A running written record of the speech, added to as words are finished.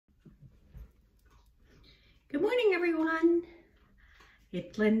Good morning, everyone.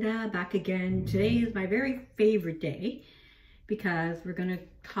 It's Linda back again. Today is my very favorite day because we're going to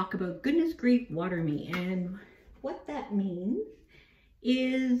talk about goodness grief, water me. And what that means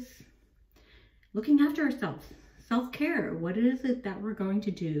is looking after ourselves, self-care. What is it that we're going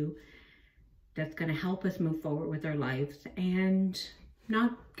to do that's going to help us move forward with our lives and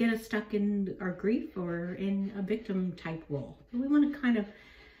not get us stuck in our grief or in a victim type role. We want to kind of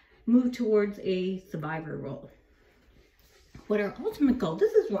move towards a survivor role. What our ultimate goal,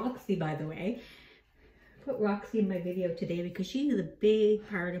 this is Roxy, by the way. I put Roxy in my video today because she is a big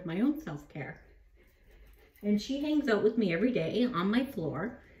part of my own self-care. And she hangs out with me every day on my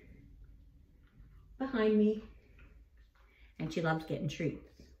floor, behind me, and she loves getting treats.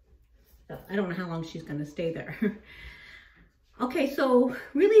 So I don't know how long she's gonna stay there. Okay, so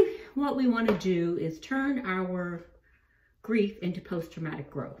really what we wanna do is turn our grief into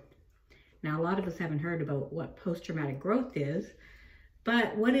post-traumatic growth. Now, a lot of us haven't heard about what post-traumatic growth is,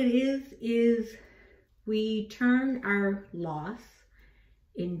 but what it is we turn our loss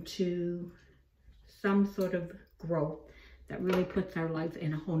into some sort of growth that really puts our life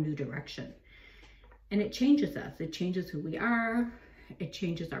in a whole new direction. And it changes us. It changes who we are. It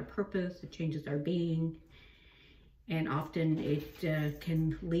changes our purpose. It changes our being. And often it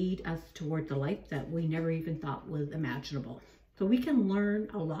can lead us towards a life that we never even thought was imaginable. So we can learn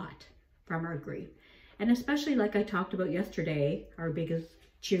a lot from our grief. And especially like I talked about yesterday, our biggest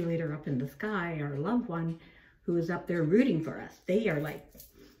cheerleader up in the sky, our loved one who is up there rooting for us. They are like,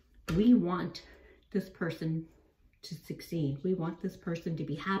 we want this person to succeed. We want this person to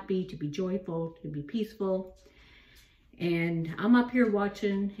be happy, to be joyful, to be peaceful. And I'm up here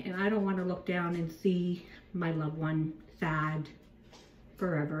watching, and I don't want to look down and see my loved one sad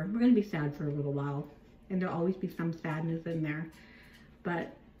forever. We're going to be sad for a little while, and there'll always be some sadness in there.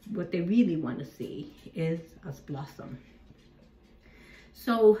 But what they really want to see is us blossom.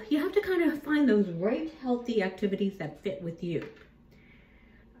 So you have to kind of find those right healthy activities that fit with you.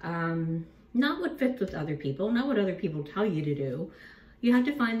 Not what fits with other people, not what other people tell you to do. You have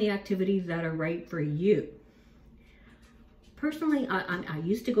to find the activities that are right for you. Personally, I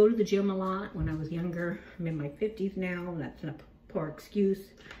used to go to the gym a lot when I was younger. I'm in my 50s now. That's a poor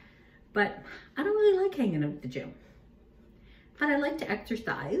excuse. But I don't really like hanging out at the gym. But I like to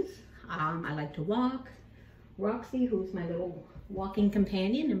exercise. I like to walk. Roxy, who's my little walking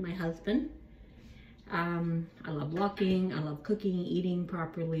companion, and my husband. I love walking. I love cooking, eating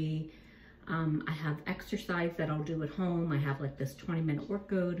properly. I have exercise that I'll do at home. I have like this 20-minute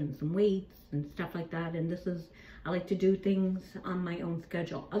workout and some weights and stuff like that. And I like to do things on my own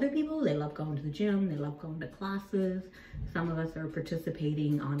schedule. Other people, they love going to the gym. They love going to classes. Some of us are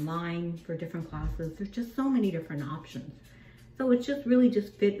participating online for different classes. There's just so many different options. So it's just really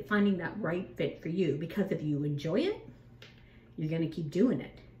finding that right fit for you, because if you enjoy it, you're going to keep doing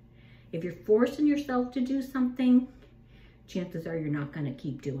it. If you're forcing yourself to do something, chances are you're not going to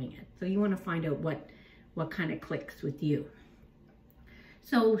keep doing it. So you want to find out what kind of clicks with you.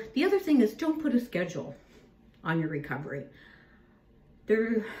 So the other thing is, don't put a schedule on your recovery.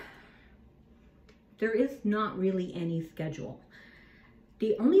 There is not really any schedule.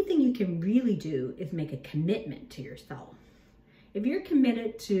 The only thing you can really do is make a commitment to yourself. If you're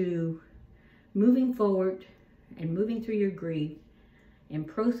committed to moving forward and moving through your grief and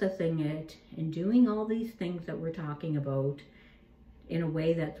processing it and doing all these things that we're talking about in a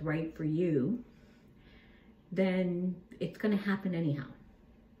way that's right for you, then it's going to happen anyhow.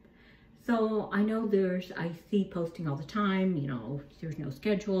 So I know I see posting all the time, you know, there's no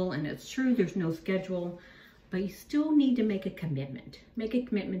schedule, and it's true, there's no schedule, but you still need to make a commitment. Make a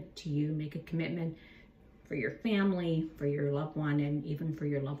commitment to you, make a commitment for your family, for your loved one, and even for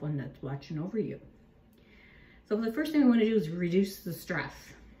your loved one that's watching over you. So the first thing we want to do is reduce the stress.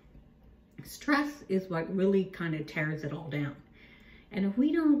 Stress is what really kind of tears it all down. And if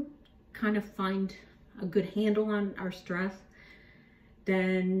we don't kind of find a good handle on our stress,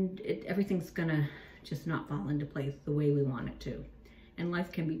 then everything's gonna just not fall into place the way we want it to. And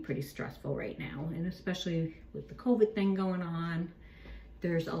life can be pretty stressful right now, and especially with the COVID thing going on,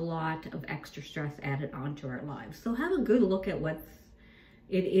 there's a lot of extra stress added onto our lives. So have a good look at what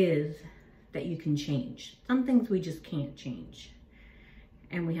it is that you can change. Some things we just can't change,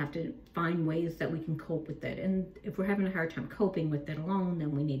 and we have to find ways that we can cope with it. And if we're having a hard time coping with it alone,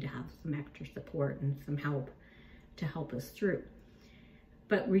 then we need to have some extra support and some help to help us through.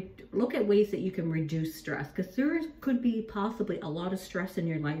 But look at ways that you can reduce stress, because there could be possibly a lot of stress in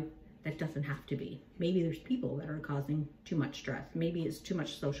your life that doesn't have to be. Maybe there's people that are causing too much stress. Maybe it's too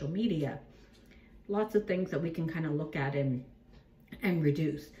much social media. Lots of things that we can kind of look at and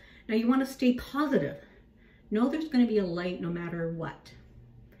reduce. Now you want to stay positive. know there's going to be a light no matter what.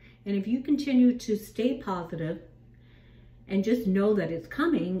 And if you continue to stay positive and just know that it's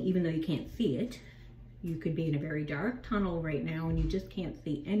coming, even though you can't see it, you could be in a very dark tunnel right now and you just can't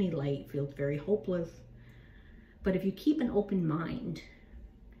see any light, feels very hopeless. But if you keep an open mind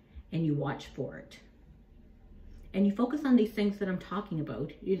and you watch for it, and you focus on these things that I'm talking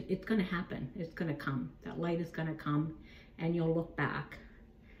about, it's going to happen. It's going to come. That light is going to come, and you'll look back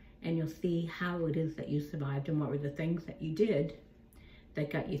and you'll see how it is that you survived and what were the things that you did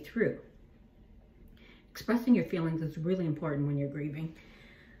that got you through. Expressing your feelings is really important when you're grieving.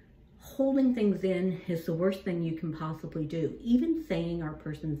 Holding things in is the worst thing you can possibly do, even saying our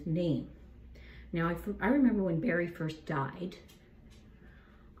person's name. Now, I remember when Barry first died,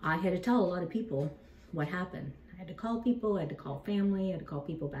 I had to tell a lot of people what happened. I had to call people, I had to call family, I had to call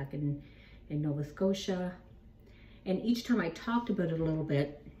people back in Nova Scotia. And each time I talked about it a little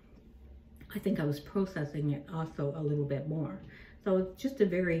bit, I think I was processing it also a little bit more. So it's just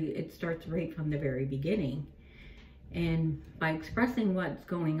it starts right from the very beginning. And by expressing what's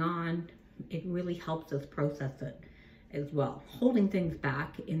going on, it really helps us process it as well. Holding things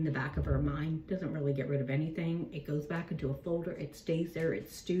back in the back of our mind doesn't really get rid of anything. It goes back into a folder, it stays there, it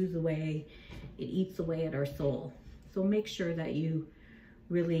stews away, it eats away at our soul. So make sure that you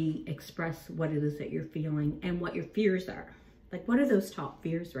really express what it is that you're feeling and what your fears are. Like, what are those top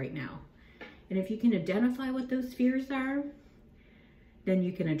fears right now? And if you can identify what those fears are, then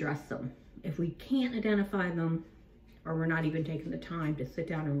you can address them. If we can't identify them, or we're not even taking the time to sit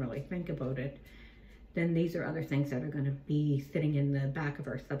down and really think about it, then these are other things that are going to be sitting in the back of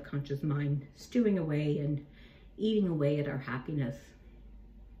our subconscious mind, stewing away and eating away at our happiness.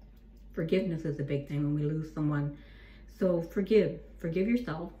 Forgiveness is a big thing when we lose someone. So forgive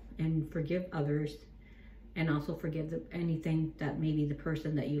yourself and forgive others, and also forgive anything that maybe the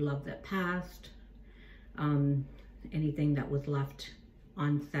person that you love that passed, anything that was left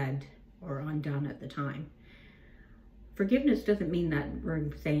unsaid or undone at the time. Forgiveness doesn't mean that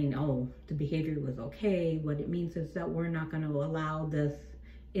we're saying, oh, the behavior was okay. What it means is that we're not going to allow this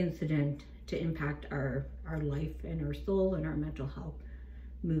incident to impact our life and our soul and our mental health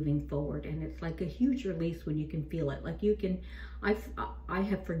moving forward. And it's like a huge release when you can feel it. Like you can, I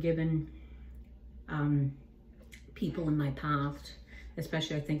have forgiven people in my past,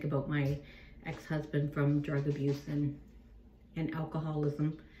 especially I think about my ex-husband from drug abuse and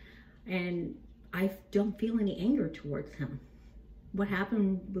alcoholism. And I don't feel any anger towards him. What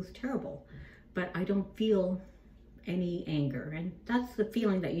happened was terrible, but I don't feel any anger. And that's the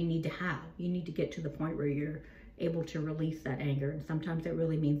feeling that you need to have. You need to get to the point where you're able to release that anger. And sometimes it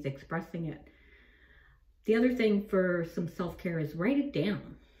really means expressing it. The other thing for some self-care is write it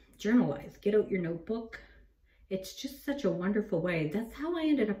down. Journalize. Get out your notebook. It's just such a wonderful way. That's how I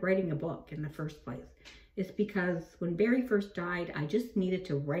ended up writing a book in the first place. It's because when Barry first died, I just needed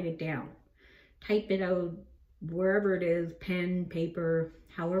to write it down. Type it out wherever it is, pen, paper,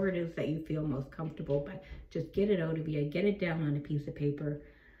 however it is that you feel most comfortable, but just get it out of you, get it down on a piece of paper.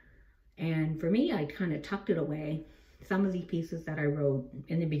 And for me, I kind of tucked it away. Some of these pieces that I wrote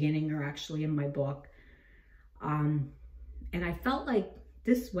in the beginning are actually in my book. And I felt like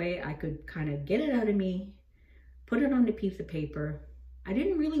this way I could kind of get it out of me, put it on a piece of paper. I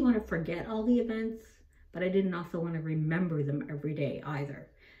didn't really want to forget all the events, but I didn't also want to remember them every day either.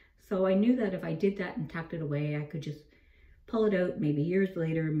 So I knew that if I did that and tucked it away, I could just pull it out maybe years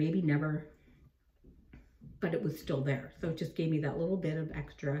later, maybe never, but it was still there. So it just gave me that little bit of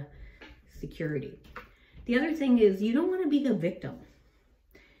extra security. The other thing is you don't want to be the victim.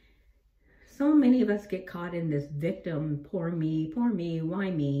 So many of us get caught in this victim, poor me, why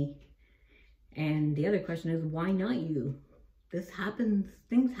me? And the other question is, why not you? This happens,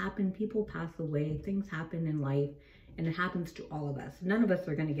 things happen, people pass away, things happen in life. And it happens to all of us. None of us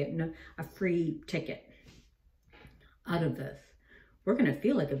are going to get a free ticket out of this. We're going to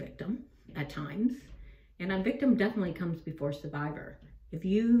feel like a victim at times. And a victim definitely comes before survivor. If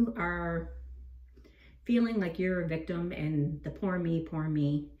you are feeling like you're a victim and the poor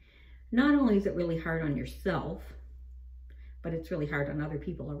me, not only is it really hard on yourself, but it's really hard on other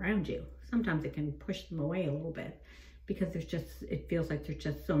people around you. Sometimes it can push them away a little bit because it feels like there's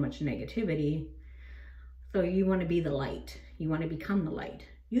just so much negativity. So you want to be the light. You want to become the light.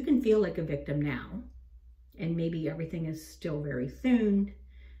 You can feel like a victim now, and maybe everything is still very soon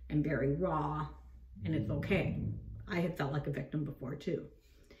and very raw, and it's okay. I had felt like a victim before too.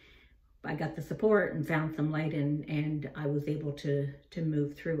 I got the support and found some light, and I was able to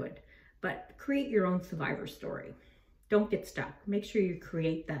move through it. But create your own survivor story. Don't get stuck. Make sure you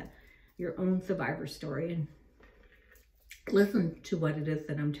create your own survivor story. And listen to what it is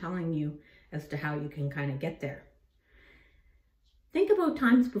that I'm telling you as to how you can kind of get there. Think about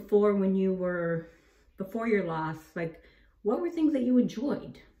times before before your loss, like what were things that you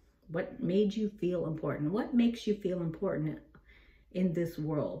enjoyed? What made you feel important? What makes you feel important in this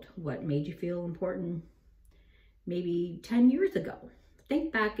world? What made you feel important maybe 10 years ago?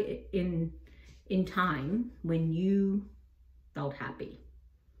 Think back in time when you felt happy.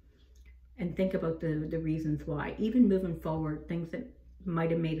 And think about the reasons why. Even moving forward, things that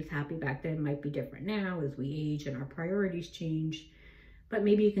might have made us happy back then might be different now as we age and our priorities change. But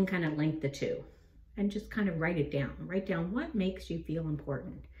maybe you can kind of link the two and just kind of write it down. Write down what makes you feel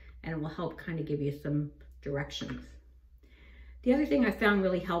important, and it will help kind of give you some directions. The other thing I found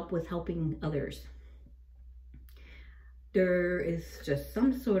really helped was helping others. There is just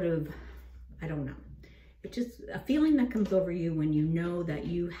some sort of, I don't know, it's just a feeling that comes over you when you know that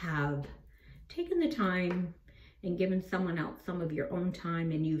you have taken the time and given someone else some of your own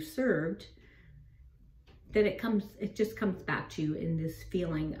time and you served, that it just comes back to you in this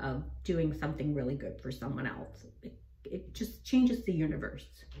feeling of doing something really good for someone else. It just changes the universe.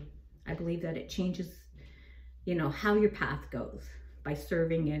 I believe that it changes, you know, how your path goes by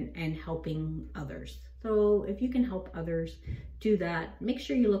serving and helping others. So if you can help others, do that. Make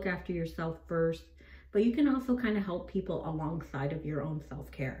sure you look after yourself first, but you can also kind of help people alongside of your own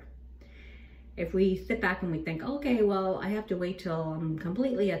self-care. If we sit back and we think, okay, well, I have to wait till I'm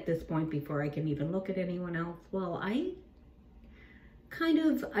completely at this point before I can even look at anyone else. Well,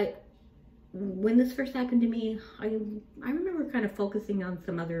 when this first happened to me, I remember kind of focusing on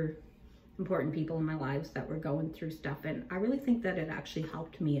some other important people in my lives that were going through stuff. And I really think that it actually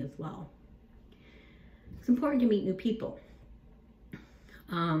helped me as well. It's important to meet new people.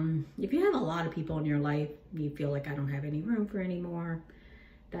 If you have a lot of people in your life, you feel like I don't have any room for any more,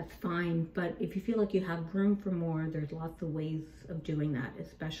 that's fine. But if you feel like you have room for more, there's lots of ways of doing that,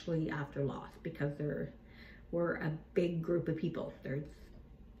 especially after loss, because we're a big group of people.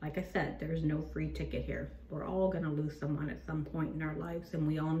 Like I said, there's no free ticket here. We're all going to lose someone at some point in our lives, and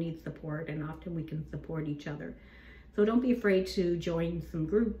we all need support, and often we can support each other. So don't be afraid to join some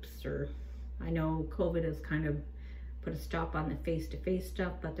groups, or I know COVID has kind of put a stop on the face-to-face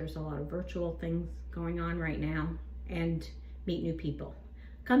stuff, but there's a lot of virtual things going on right now, and meet new people.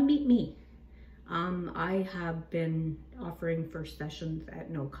 Come meet me. I have been offering first sessions at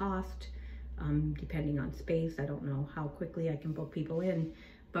no cost, depending on space. I don't know how quickly I can book people in,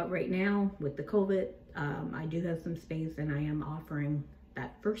 but right now with the COVID, I do have some space, and I am offering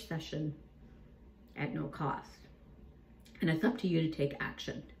that first session at no cost. And it's up to you to take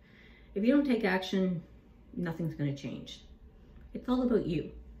action. If you don't take action, nothing's going to change. It's all about you,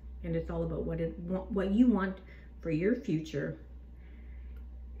 and it's all about what you want for your future.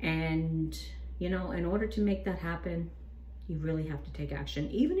 And, you know, in order to make that happen, you really have to take action.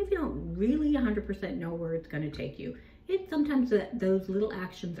 Even if you don't really 100% know where it's going to take you. Sometimes those little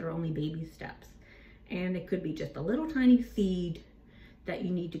actions are only baby steps. And it could be just a little tiny seed that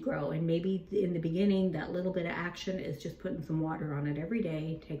you need to grow. And maybe in the beginning, that little bit of action is just putting some water on it every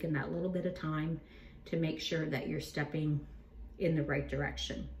day, taking that little bit of time to make sure that you're stepping in the right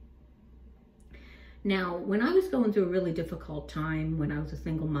direction. Now, when I was going through a really difficult time, when I was a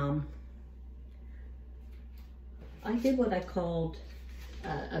single mom, I did what I called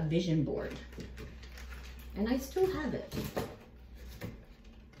a vision board. And I still have it.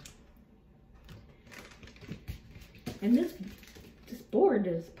 And this board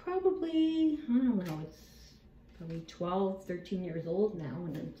is probably, I don't know, it's probably 12, 13 years old now,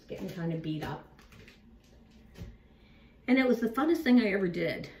 and it's getting kind of beat up. And it was the funnest thing I ever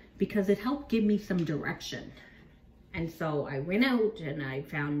did, because it helped give me some direction. And so I went out and I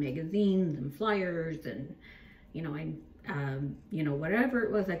found magazines and flyers and, you know, whatever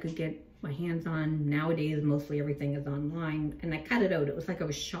it was I could get my hands on. Nowadays, mostly everything is online. And I cut it out. It was like I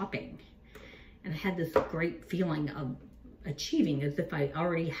was shopping. And I had this great feeling of achieving, as if I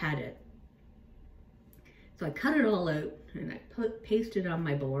already had it. So I cut it all out and I pasted it on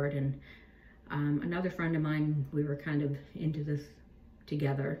my board. And another friend of mine, we were kind of into this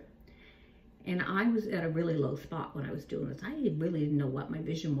together. And I was at a really low spot when I was doing this. I really didn't know what my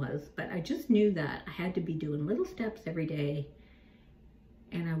vision was, but I just knew that I had to be doing little steps every day.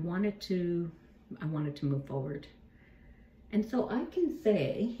 And I wanted to move forward. And so I can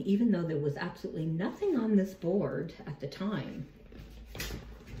say, even though there was absolutely nothing on this board at the time,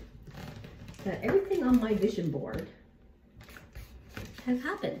 that everything on my vision board has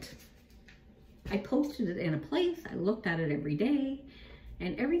happened. I posted it in a place, I looked at it every day,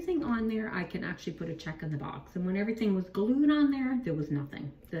 and everything on there, I can actually put a check in the box. And when everything was glued on there, there was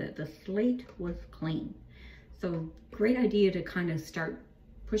nothing. The slate was clean. So great idea to kind of start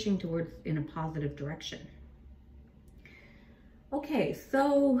pushing towards in a positive direction. Okay,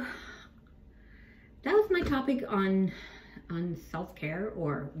 so that was my topic on self-care,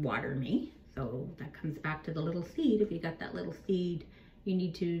 or water me. So that comes back to the little seed. If you got that little seed, you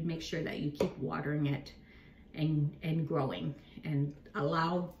need to make sure that you keep watering it and growing, and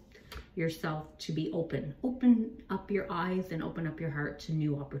allow yourself to be open. Open up your eyes and open up your heart to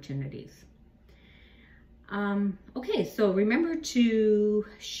new opportunities. Okay, so remember to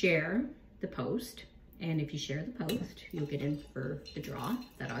share the post. And if you share the post, you'll get in for the draw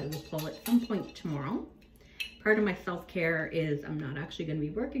that I will pull at some point tomorrow. Part of my self-care is I'm not actually going to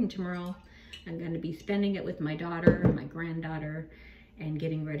be working tomorrow. I'm going to be spending it with my daughter, my granddaughter, and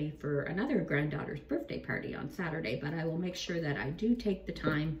getting ready for another granddaughter's birthday party on Saturday. But I will make sure that I do take the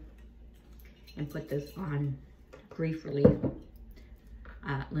time and put this on Grief Relief,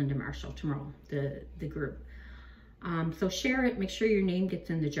 Linda Marshall tomorrow, the group. So share it, make sure your name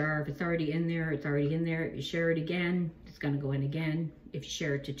gets in the jar. If it's already in there, it's already in there. If you share it again, it's gonna go in again. If you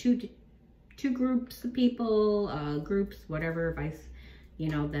share it to two groups of people, groups, whatever,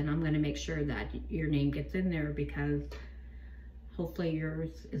 then I'm gonna make sure that your name gets in there, because hopefully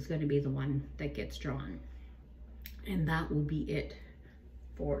yours is gonna be the one that gets drawn. And that will be it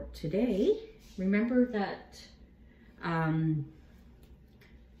for today. Remember that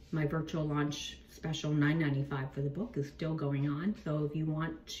my virtual launch special $9.95 for the book is still going on. So if you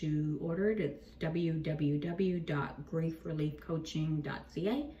want to order it, it's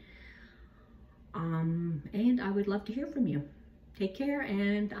www.griefreliefcoaching.ca. And I would love to hear from you. Take care,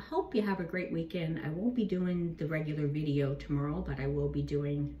 and I hope you have a great weekend. I won't be doing the regular video tomorrow, but I will be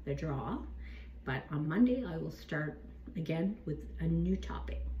doing the draw. But on Monday, I will start again with a new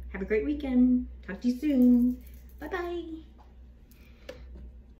topic. Have a great weekend. Talk to you soon. Bye-bye.